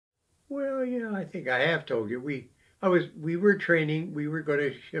Well, yeah, I think I have told you. We were training. We were going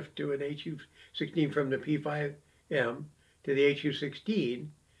to shift to an HU-16 from the P5M to the HU-16,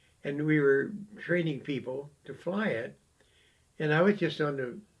 and we were training people to fly it. And I was just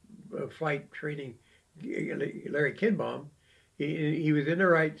on the flight training Larry Kinbaum. He was in the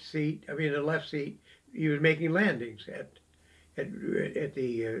right seat. I mean, the left seat. He was making landings at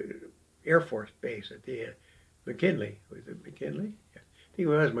the Air Force Base at the McKinley. Was it McKinley? Yeah. I think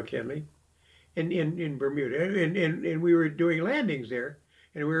it was McKinley. In Bermuda, and we were doing landings there,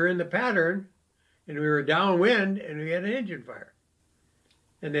 and we were in the pattern, and we were downwind, and we had an engine fire.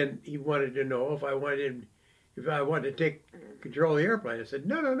 And then he wanted to know if I wanted to take control of the airplane. I said,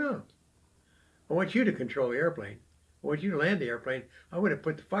 no, no, no. I want you to control the airplane. I want you to land the airplane. I want to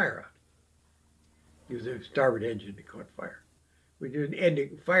put the fire out. It was a starboard engine that caught fire. We did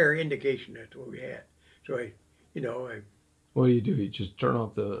an fire indication. That's what we had. So I. What do? You just turn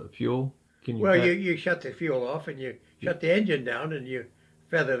off the fuel? You shut the fuel off and you shut the engine down and you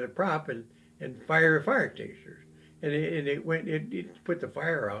feather the prop and fire a fire extinguishers. And it put the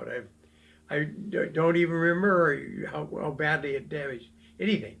fire out. I don't even remember how badly it damaged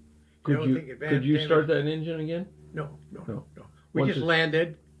anything. Could you start that engine again? No. We just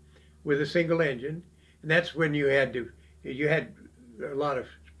landed with a single engine, and that's when you had a lot of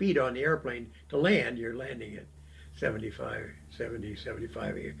speed on the airplane to land. You're landing at 75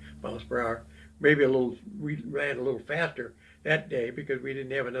 miles per hour. We ran a little faster that day because we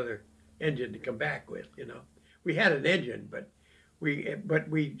didn't have another engine to come back with, We had an engine, but we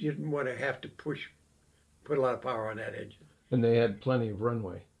didn't want to have to put a lot of power on that engine. And they had plenty of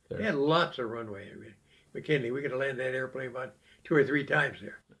runway there. They had lots of runway. McKinley, we could have landed that airplane about 2 or 3 times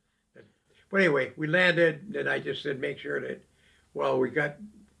there. But anyway, we landed, and I just said make sure that, well, we got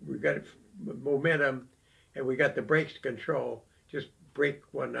momentum, and we got the brakes to control. Just brake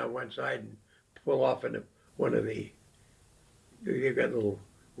one on one side and pull off in one of the. They've got little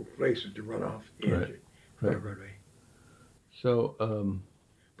places to run off the engine, right. Runway. So,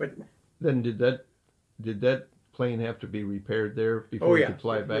 but then did that plane have to be repaired there before you could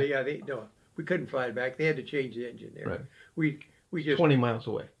fly it back? Yeah, we couldn't fly it back. They had to change the engine there. Right. We just 20 miles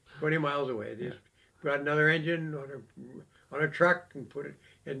away. 20 miles away. They just got another engine on a truck and put it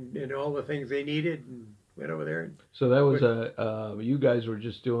and all the things they needed and went over there. So that was you guys were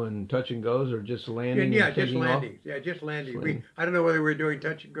just doing touch and goes or just landing? Yeah, and just landing. Off? Yeah, just landing. I don't know whether we were doing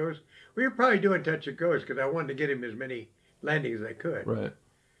touch and goes. We were probably doing touch and goes because I wanted to get him as many landings as I could. Right.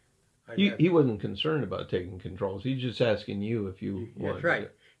 He wasn't concerned about taking controls. He's just asking you if you wanted. That's right.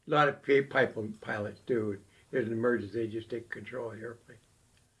 A lot of pilots do. There's an emergency, they just take control of the airplane.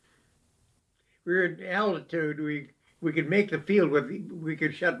 We were at altitude. We could make the field we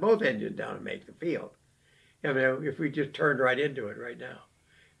could shut both engines down and make the field. I mean, if we just turned right into it right now,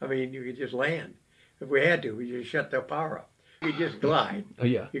 I mean, you could just land. If we had to, we just shut the power off. You just glide. Oh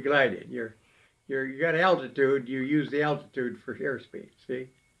yeah. You glide in. You got altitude. You use the altitude for airspeed. See,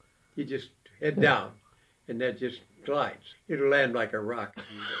 you just head down, and that just glides. It'll land like a rock.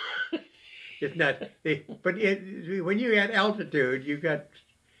 It's not. When you at altitude,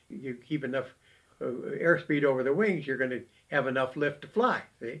 you keep enough airspeed over the wings. You're going to have enough lift to fly.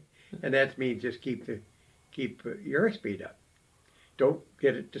 See, and that means just keep your airspeed up. Don't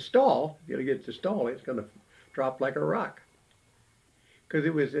get it to stall. If you get it to stall, it's going to drop like a rock. Because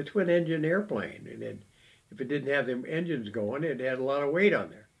it was a twin-engine airplane, and if it didn't have them engines going, it had a lot of weight on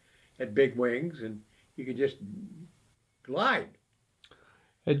there. It had big wings, and you could just glide.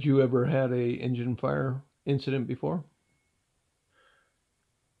 Had you ever had a engine fire incident before?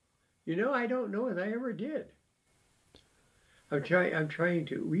 I don't know if I ever did. I'm trying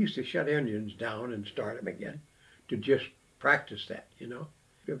to. We used to shut engines down and start them again, to just practice that.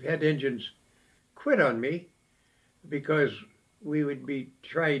 I've had engines quit on me because we would be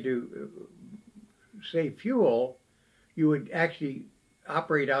trying to save fuel. You would actually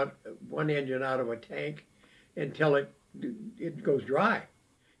operate out one engine out of a tank until it goes dry.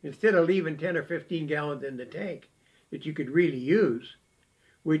 Instead of leaving 10 or 15 gallons in the tank that you could really use,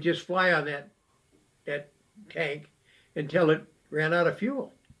 we'd just fly on that tank until it ran out of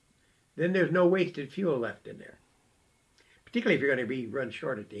fuel. Then there's no wasted fuel left in there. Particularly if you're going to be run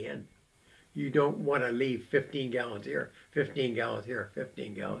short at the end. You don't want to leave 15 gallons here, 15 gallons here,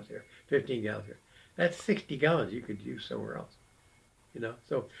 15 gallons here, 15 gallons here. That's 60 gallons you could use somewhere else.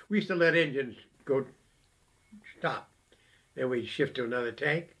 So we used to let engines go stop. Then we'd shift to another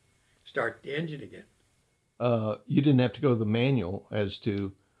tank, start the engine again. You didn't have to go to the manual as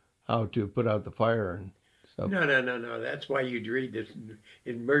to how to put out the fire and stuff. No. That's why you'd read this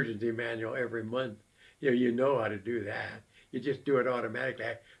emergency manual every month. You know how to do that. You just do it automatically.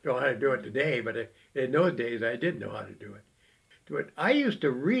 I don't know how to do it today, but in those days I did know how to do it. I used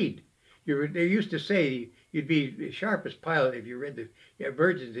to read. They used to say you'd be the sharpest pilot if you read the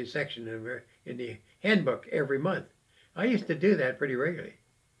emergency section in the handbook every month. I used to do that pretty regularly.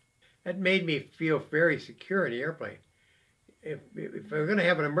 That made me feel very secure in the airplane. If I was going to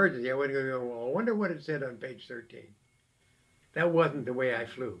have an emergency, I wouldn't go, well, I wonder what it said on page 13. That wasn't the way I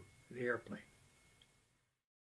flew the airplane.